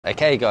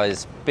Okay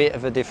guys, bit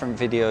of a different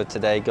video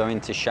today,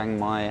 going to Chiang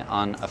Mai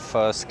on a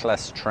first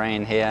class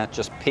train here.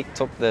 Just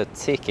picked up the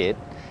ticket.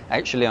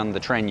 Actually on the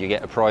train you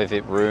get a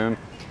private room,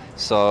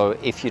 so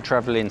if you're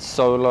traveling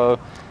solo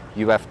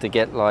you have to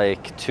get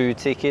like 2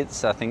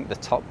 tickets, I think the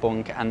top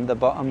bunk and the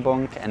bottom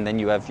bunk, and then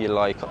you have your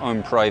like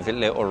own private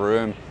little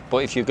room.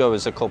 But if you go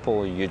as a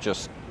couple, you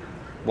just,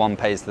 one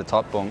pays the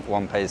top bunk,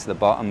 one pays the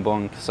bottom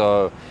bunk.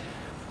 So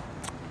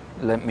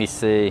let me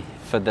see,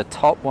 for the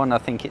top one I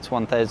think it's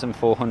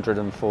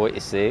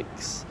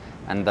 1,446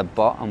 and the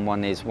bottom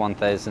one is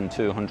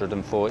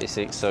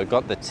 1,246. So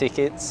got the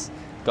tickets,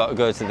 got to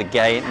go to the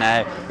gate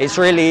now. It's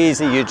really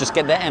easy, you just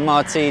get the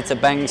MRT to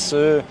Bang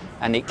Sue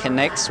and it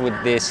connects with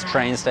this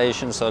train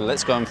station. So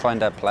let's go and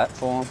find our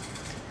platform.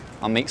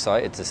 I'm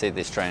excited to see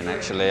this train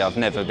actually. I've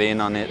never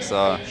been on it,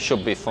 so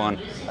should be fun.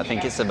 I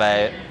think it's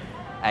about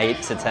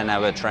 8 to 10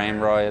 hour train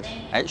ride.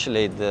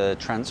 Actually the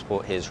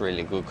transport here is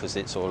really good because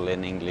it's all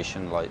in English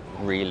and like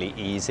really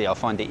easy. I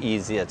find it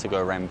easier to go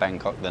around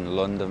Bangkok than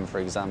London, for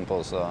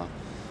example. So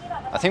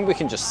I think we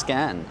can just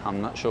scan,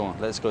 I'm not sure.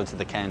 Let's go to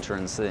the counter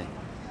and see.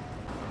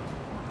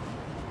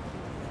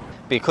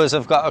 Because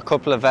I've got a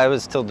couple of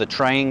hours till the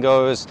train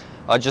goes,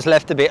 I just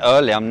left a bit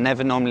early. I'm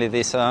never normally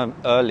this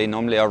early,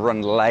 normally I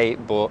run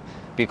late, but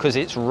because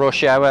it's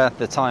rush hour,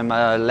 the time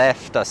I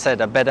left, I said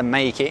I better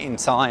make it in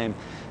time.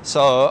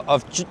 So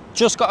I've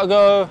just got to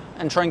go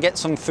and try and get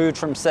some food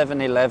from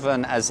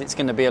 7-Eleven, as it's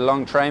going to be a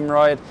long train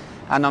ride,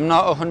 and I'm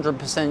not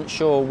 100%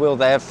 sure will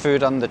they have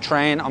food on the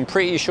train. I'm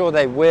pretty sure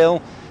they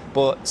will,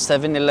 but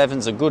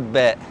 7-Eleven's a good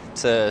bet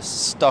to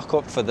stock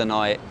up for the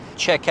night.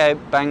 Check out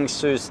Bang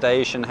Sue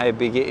station, how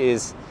big it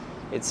is.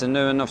 It's a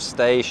new enough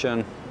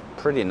station.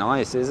 Pretty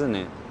nice, isn't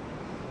it,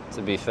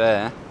 to be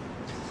fair?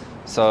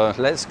 So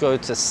let's go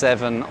to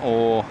 7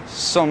 or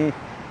some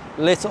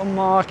little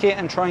market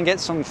and try and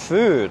get some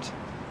food.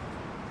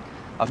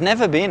 I've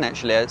never been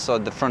actually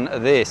outside the front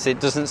of this. It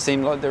doesn't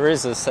seem like there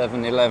is a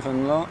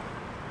 7-Eleven lot.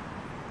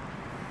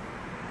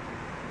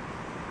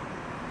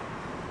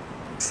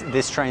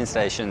 This train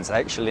station's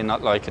actually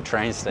not like a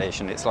train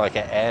station, it's like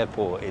an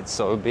airport. It's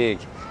so big.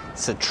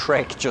 It's a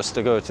trek just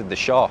to go to the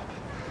shop.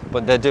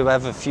 But they do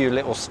have a few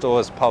little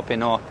stores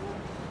popping up.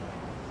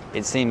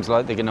 It seems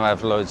like they're gonna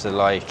have loads of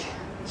like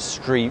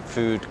street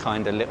food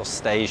kind of little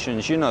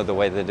stations. You know the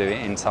way they do it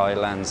in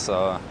Thailand,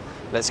 so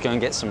let's go and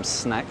get some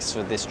snacks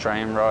for this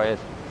train ride.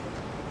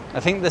 I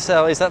think the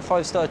sale is that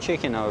 5-star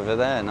chicken over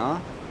there, no?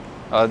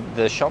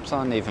 The shops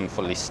aren't even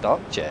fully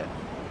stocked yet.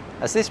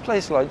 Has this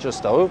place like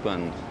just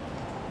opened?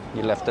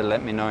 You'll have to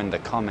let me know in the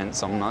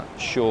comments, I'm not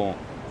sure.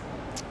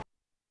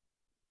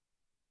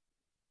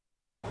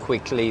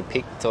 Quickly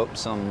picked up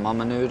some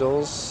mama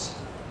noodles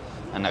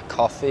and a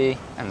coffee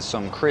and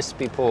some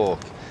crispy pork.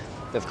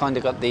 They've kind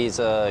of got these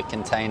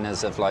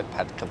containers of like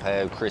pad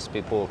kapao,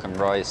 crispy pork and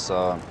rice,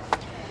 so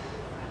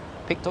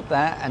picked up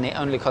that, and it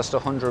only cost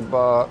 100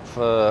 baht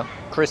for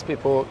crispy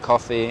pork,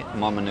 coffee,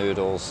 mama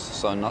noodles,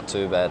 so not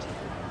too bad.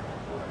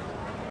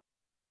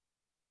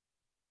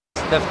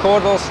 They've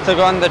called us to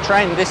go on the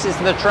train. This is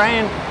the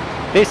train.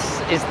 This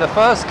is the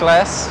first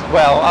class.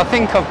 Well, I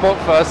think I've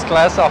booked first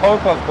class. I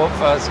hope I've booked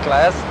first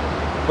class.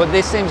 But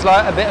this seems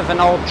like a bit of an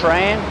old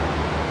train.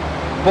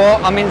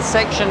 But I'm in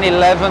section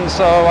 11,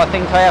 so I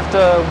think I have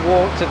to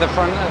walk to the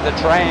front of the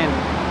train.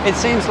 It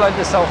seems like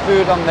they sell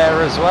food on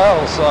there as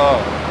well, so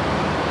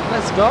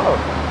let's go.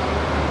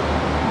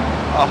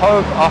 I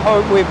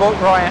hope we book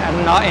right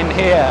and not in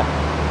here.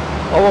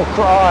 I will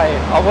cry.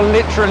 I will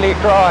literally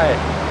cry.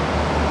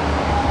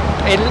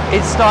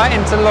 It's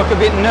starting to look a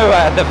bit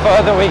newer. The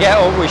further we get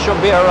up, we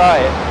should be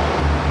alright.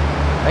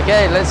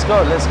 Okay, let's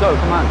go,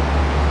 come on.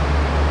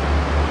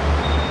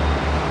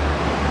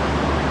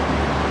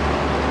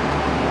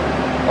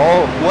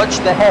 Oh, watch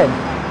the head.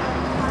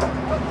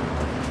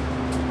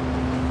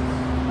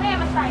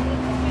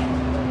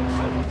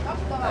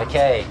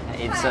 Okay,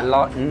 it's a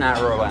lot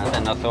narrower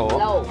than I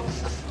thought.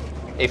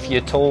 If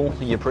you're tall,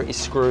 you're pretty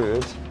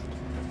screwed.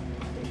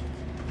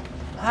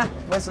 Ah,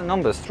 where's the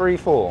numbers? 3,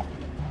 4.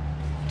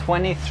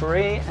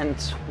 23 and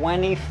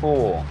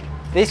 24.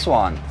 This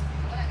one.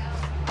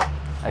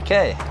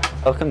 Okay,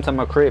 welcome to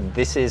my crib.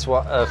 This is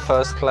what a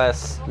first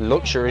class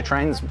luxury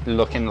train's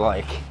looking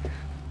like.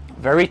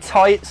 Very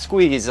tight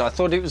squeeze. I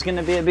thought it was going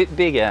to be a bit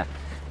bigger,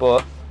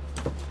 but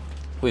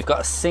we've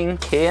got a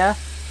sink here,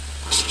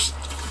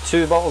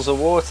 2 bottles of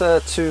water,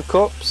 2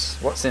 cups.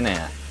 What's in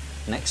here?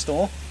 Next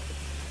door?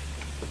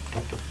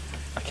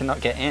 I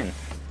cannot get in.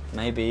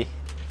 Maybe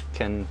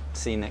can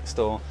see next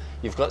door.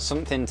 You've got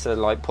something to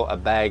like put a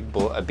bag,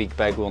 but a big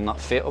bag will not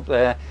fit up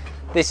there.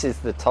 This is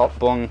the top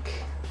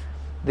bunk.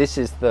 This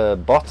is the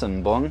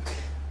bottom bunk.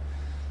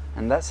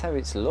 And that's how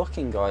it's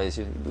looking, guys.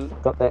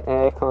 You've got the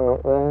aircon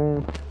up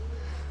there.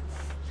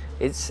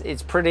 It's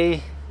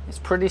pretty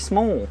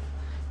small.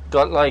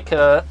 Got like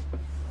a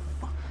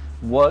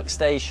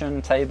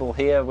workstation table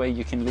here where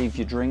you can leave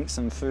your drinks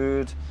and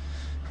food.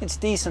 It's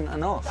decent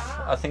enough.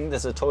 I think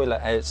there's a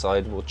toilet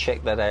outside. We'll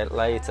check that out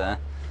later.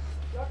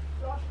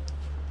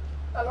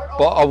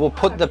 But I will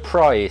put the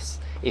price.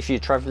 if you're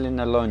traveling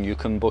alone, you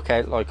can book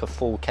out like a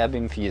full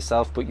cabin for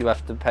yourself, but you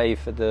have to pay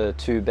for the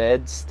 2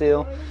 beds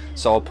still.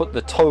 So I'll put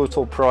the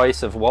total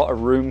price of what a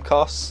room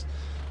costs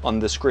on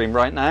the screen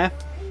right now.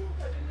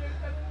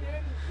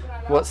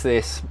 What's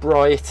this?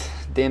 Bright,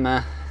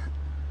 dimmer.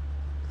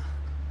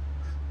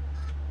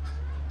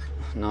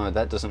 No,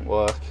 that doesn't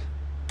work.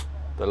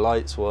 The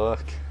lights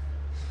work.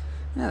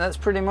 Yeah, that's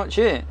pretty much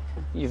it.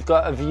 You've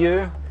got a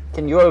view.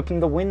 Can you open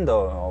the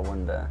window, I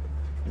wonder?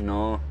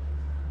 No.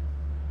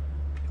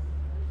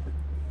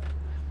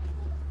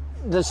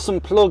 There's some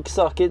plug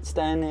sockets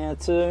down here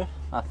too,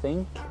 I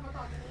think.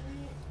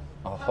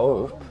 I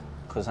hope,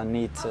 because I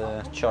need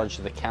to charge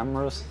the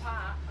cameras.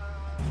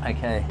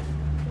 Okay,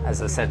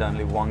 as I said,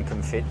 only one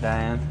can fit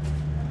down.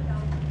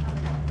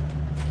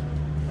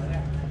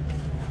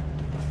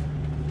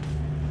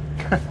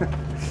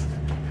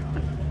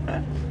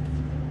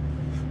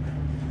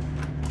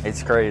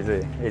 It's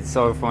crazy. It's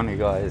so funny,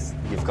 guys.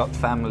 You've got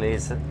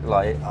families,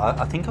 like,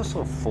 I think I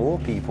saw 4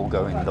 people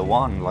go in the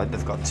one, like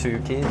they've got 2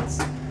 kids.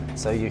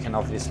 So you can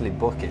obviously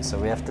book it. So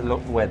we have to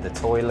look where the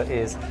toilet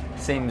is.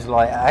 Seems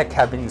like our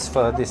cabin's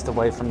furthest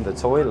away from the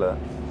toilet.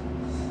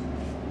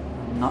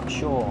 I'm not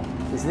sure.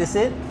 Is this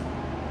it?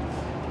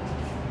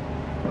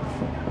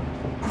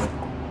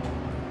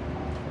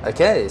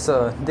 Okay,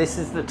 so this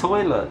is the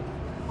toilet.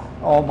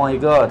 Oh my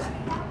God.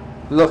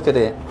 Look at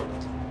it.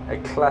 A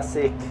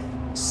classic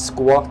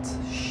squat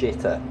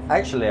shitter.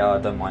 Actually, I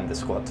don't mind the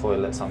squat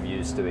toilets. I'm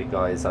used to it,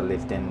 guys. I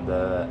lived in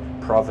the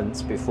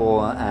province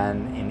before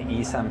and in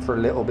Isan for a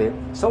little bit,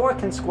 so I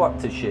can squat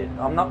to shit.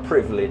 I'm not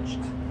privileged.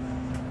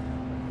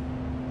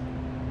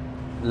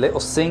 Little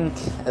sink,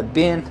 a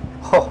bin.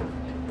 Oh,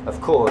 of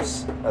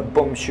course, a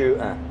bum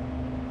shooter.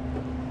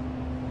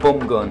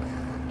 Bum gun.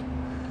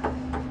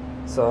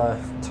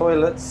 So,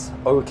 toilets,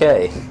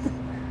 okay.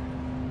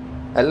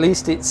 At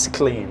least it's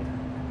clean.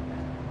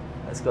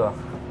 Let's go.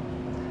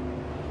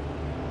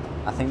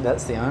 I think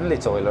that's the only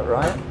toilet,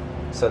 right?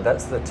 So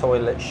that's the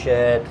toilet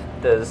shared.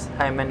 There's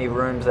how many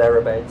rooms there?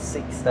 About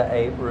 6 to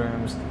 8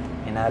 rooms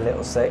in our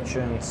little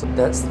section. So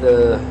that's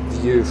the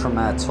view from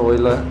our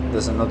toilet.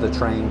 There's another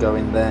train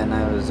going there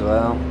now as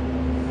well.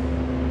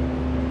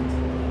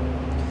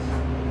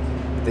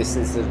 This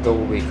is the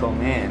door we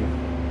come in.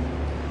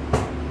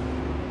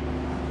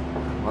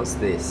 What's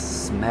this?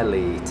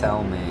 Smelly,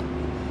 tell me.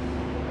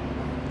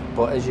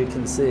 But as you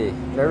can see,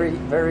 very,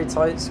 very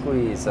tight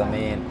squeeze. I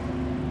mean,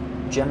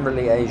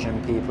 generally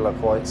Asian people are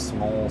quite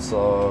small,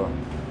 so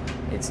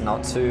it's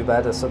not too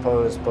bad, I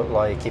suppose. But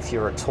like, if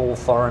you're a tall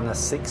foreigner,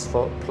 6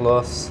 foot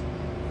plus,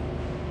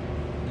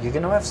 you're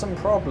gonna have some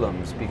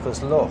problems,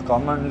 because look,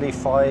 I'm only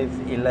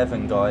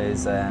 5'11",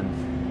 guys,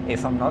 and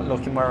if I'm not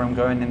looking where I'm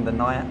going in the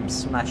night, I'm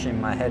smashing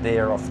my head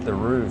here off the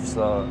roof.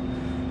 So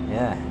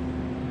yeah,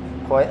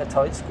 quite a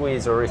tight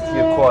squeeze. Or if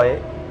you're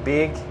quite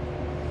big,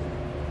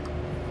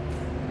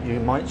 you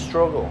might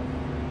struggle.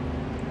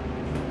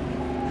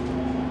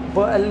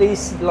 But at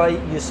least, like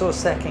you saw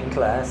second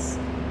class,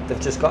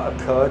 they've just got a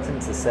curtain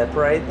to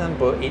separate them,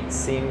 but it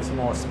seems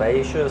more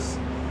spacious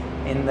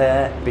in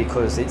there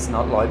because it's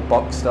not like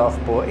boxed off.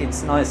 But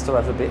it's nice to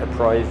have a bit of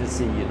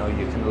privacy, you know.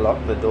 You can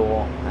lock the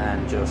door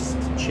and just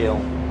chill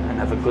and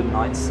have a good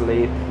night's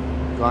sleep.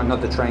 Got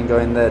another train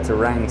going there to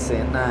Rang, see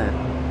it now.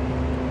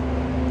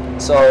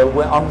 So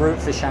we're en route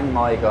for Chiang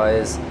Mai,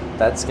 guys.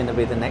 That's going to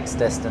be the next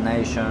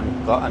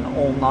destination. Got an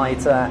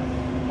all-nighter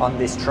on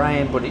this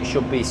train, but it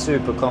should be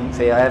super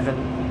comfy. I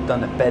haven't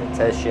done a bed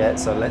test yet,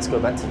 so let's go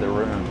back to the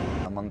room.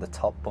 I'm on the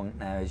top bunk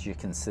now, as you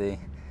can see.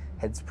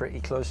 Head's pretty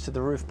close to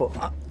the roof, but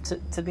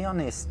to be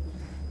honest,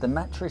 the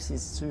mattress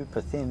is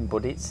super thin,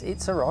 but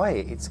it's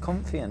alright. It's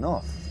comfy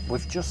enough.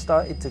 We've just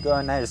started to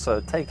go now,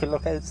 so take a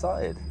look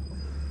outside.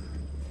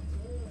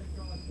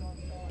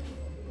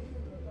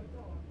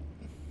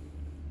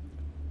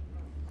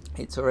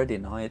 It's already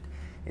night.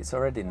 It's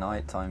already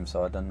night time,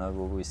 so I don't know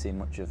will we see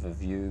much of a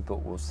view,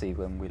 but we'll see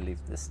when we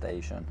leave the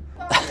station.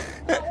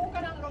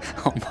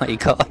 Oh my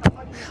God.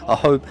 I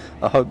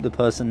hope the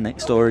person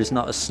next door is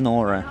not a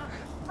snorer.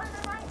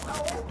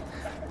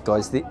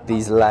 Guys,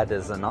 these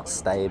ladders are not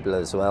stable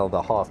as well.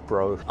 They're half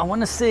broke. I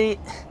want to see,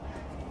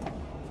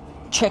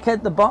 check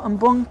out the bottom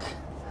bunk.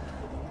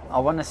 I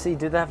want to see,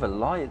 do they have a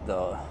light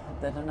though?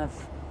 They don't have,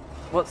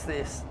 what's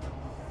this?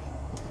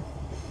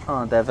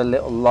 Oh, they have a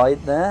little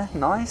light there,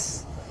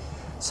 nice.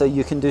 So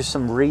you can do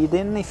some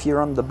reading if you're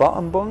on the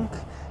bottom bunk.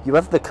 You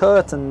have the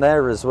curtain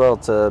there as well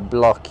to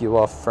block you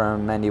off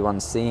from anyone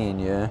seeing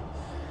you.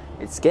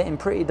 It's getting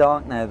pretty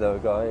dark now though,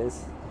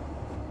 guys.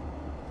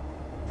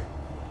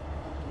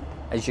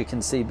 As you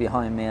can see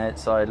behind me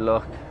outside,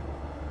 look.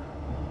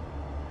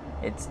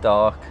 It's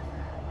dark.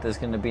 There's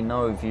going to be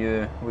no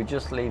view. We're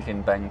just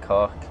leaving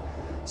Bangkok.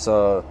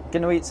 So,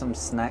 going to eat some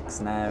snacks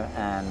now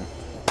and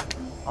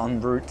en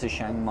route to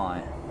Chiang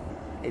Mai.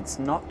 It's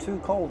not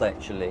too cold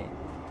actually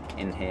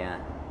in here.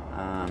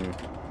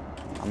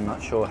 I'm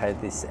not sure how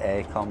this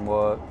aircon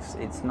works.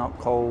 It's not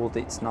cold,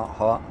 it's not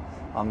hot.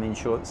 I'm in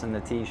shorts and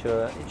a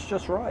t-shirt. It's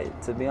just right,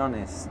 to be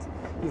honest.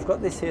 You've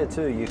got this here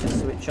too, you can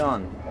switch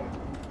on.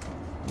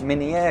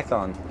 Mini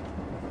aircon.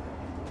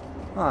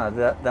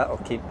 That'll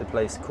keep the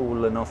place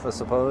cool enough, I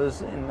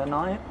suppose, in the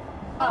night.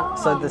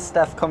 So the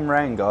staff come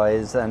round,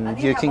 guys, and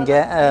you can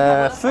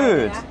get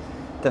food.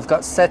 They've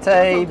got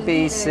satay,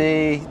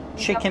 BC,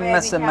 chicken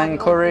massaman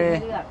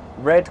curry,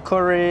 red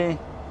curry,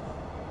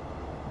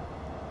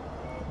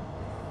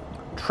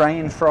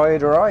 train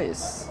fried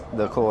rice,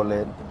 they call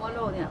it.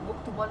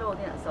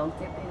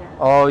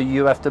 Oh,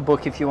 you have to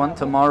book if you want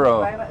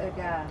tomorrow.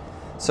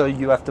 So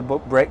you have to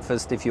book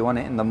breakfast if you want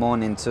it in the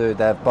morning too.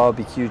 They have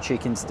barbecue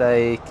chicken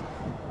steak,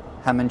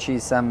 ham and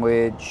cheese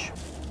sandwich.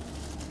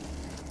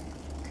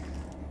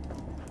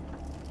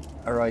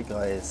 Alright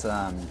guys,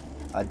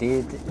 I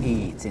did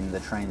eat in the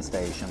train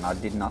station. I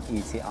did not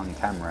eat it on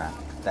camera,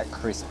 that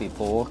crispy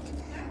pork.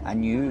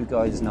 And you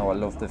guys know I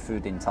love the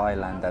food in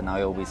Thailand, and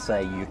I always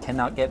say you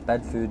cannot get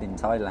bad food in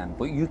Thailand,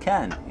 but you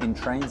can in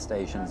train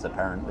stations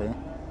apparently.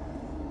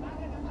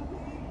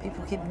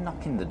 People keep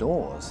knocking the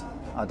doors.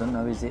 I don't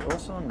know, is it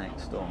also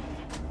next door?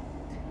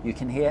 You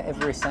can hear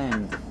every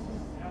sound.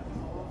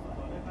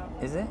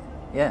 Is it?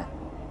 Yeah.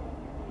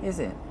 Is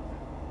it?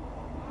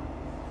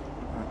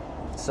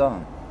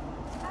 So.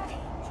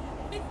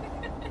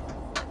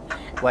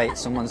 Wait,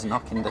 someone's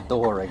knocking the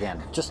door again.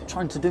 Just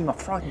trying to do my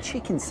fried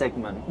chicken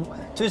segment.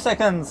 2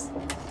 seconds.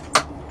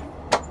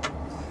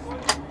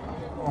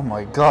 Oh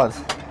my god.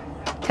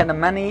 Can a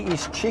man eat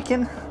his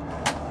chicken?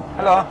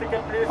 Hello.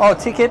 Oh,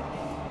 ticket.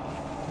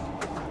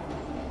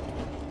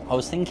 I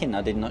was thinking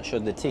I did not show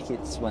the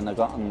tickets when I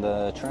got on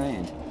the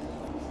train.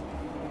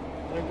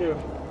 Thank you.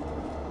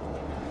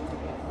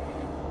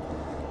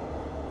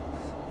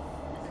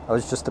 I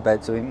was just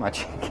about to eat my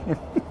chicken.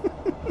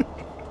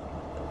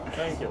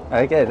 Thank you.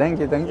 Okay, thank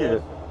you, thank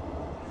you.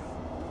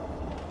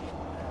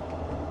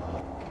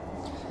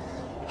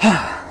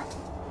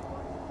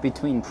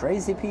 Between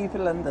crazy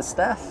people and the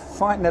staff,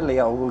 finally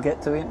I will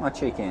get to eat my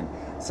chicken.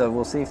 So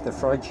we'll see if the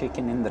fried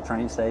chicken in the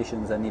train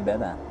station's any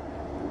better.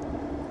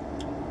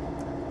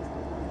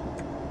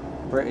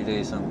 Pretty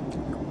decent.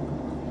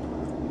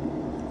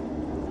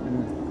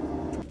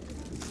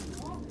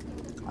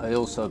 I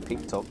also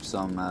picked up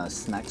some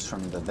snacks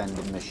from the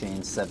vending machine,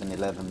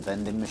 7-Eleven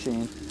vending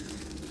machine.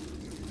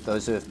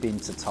 Those who have been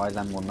to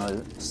Thailand will know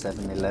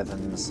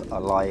 7-Elevens are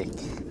like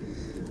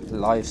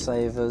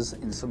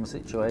lifesavers in some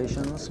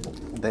situations.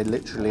 They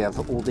literally have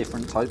all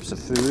different types of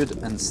food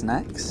and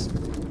snacks.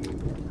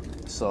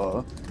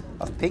 So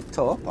I've picked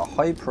up a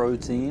high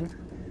protein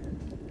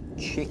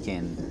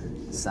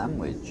chicken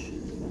sandwich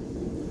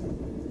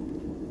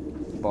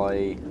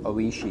by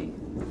Oishi,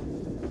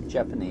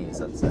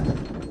 Japanese I'd say.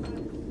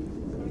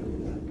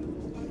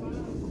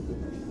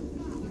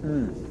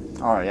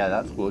 Oh yeah,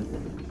 that's good.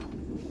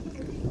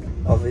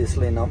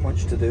 Obviously not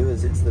much to do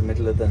as it's the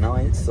middle of the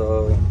night,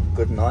 so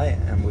good night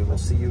and we will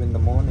see you in the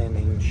morning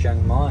in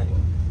Chiang Mai.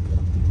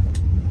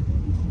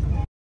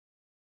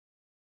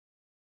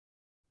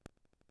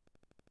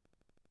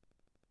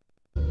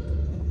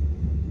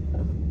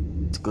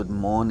 Good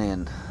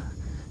morning.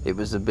 It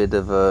was a bit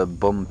of a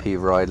bumpy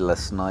ride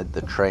last night.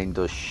 The train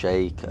does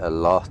shake a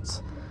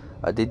lot.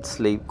 I did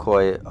sleep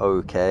quite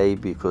okay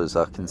because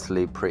I can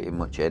sleep pretty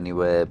much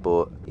anywhere,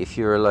 but if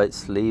you're a light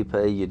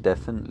sleeper, you're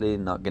definitely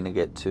not going to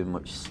get too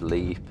much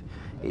sleep.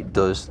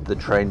 The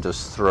train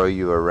does throw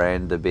you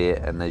around a bit,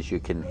 and as you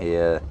can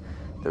hear,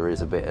 there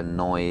is a bit of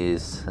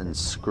noise and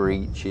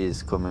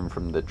screeches coming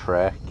from the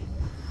track.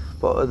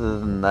 But other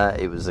than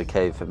that, it was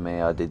okay for me.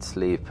 I did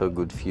sleep a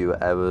good few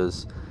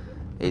hours.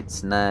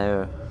 It's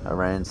now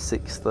around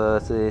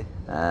 6:30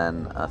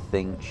 and I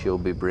think she'll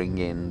be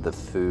bringing the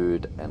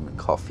food and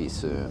coffee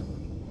soon.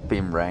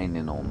 Been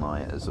raining all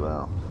night as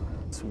well.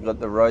 So we've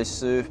got the rice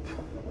soup.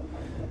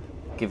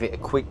 Give it a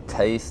quick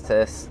taste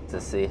test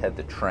to see how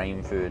the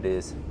train food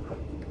is.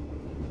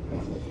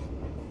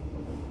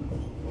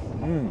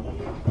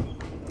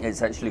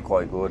 It's actually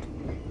quite good.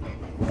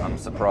 I'm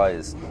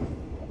surprised.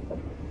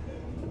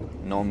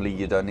 Normally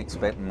you don't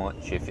expect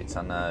much if it's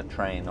on a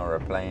train or a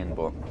plane,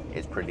 but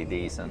it's pretty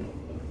decent.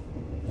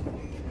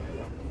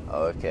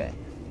 Okay.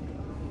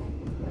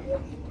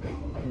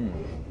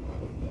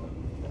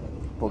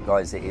 But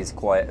guys, it is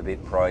quite a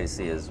bit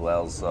pricey as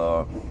well,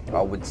 so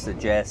I would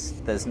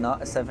suggest there's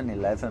not a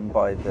 7-Eleven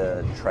by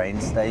the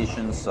train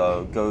station,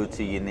 so go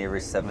to your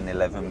nearest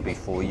 7-Eleven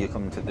before you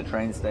come to the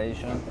train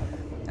station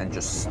and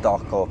just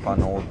stock up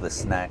on all the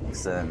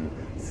snacks and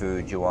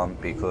food you want,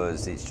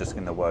 because it's just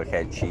going to work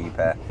out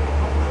cheaper.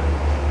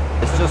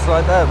 It's just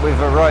like that, we've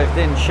arrived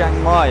in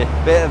Chiang Mai.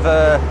 Bit of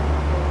a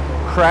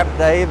crap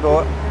day,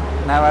 but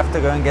now I have to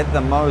go and get the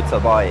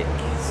motorbike.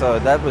 So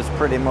that was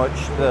pretty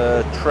much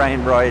the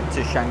train ride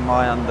to Chiang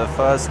Mai on the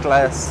first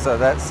class. So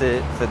that's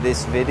it for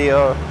this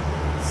video.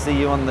 See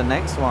you on the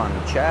next one.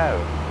 Ciao.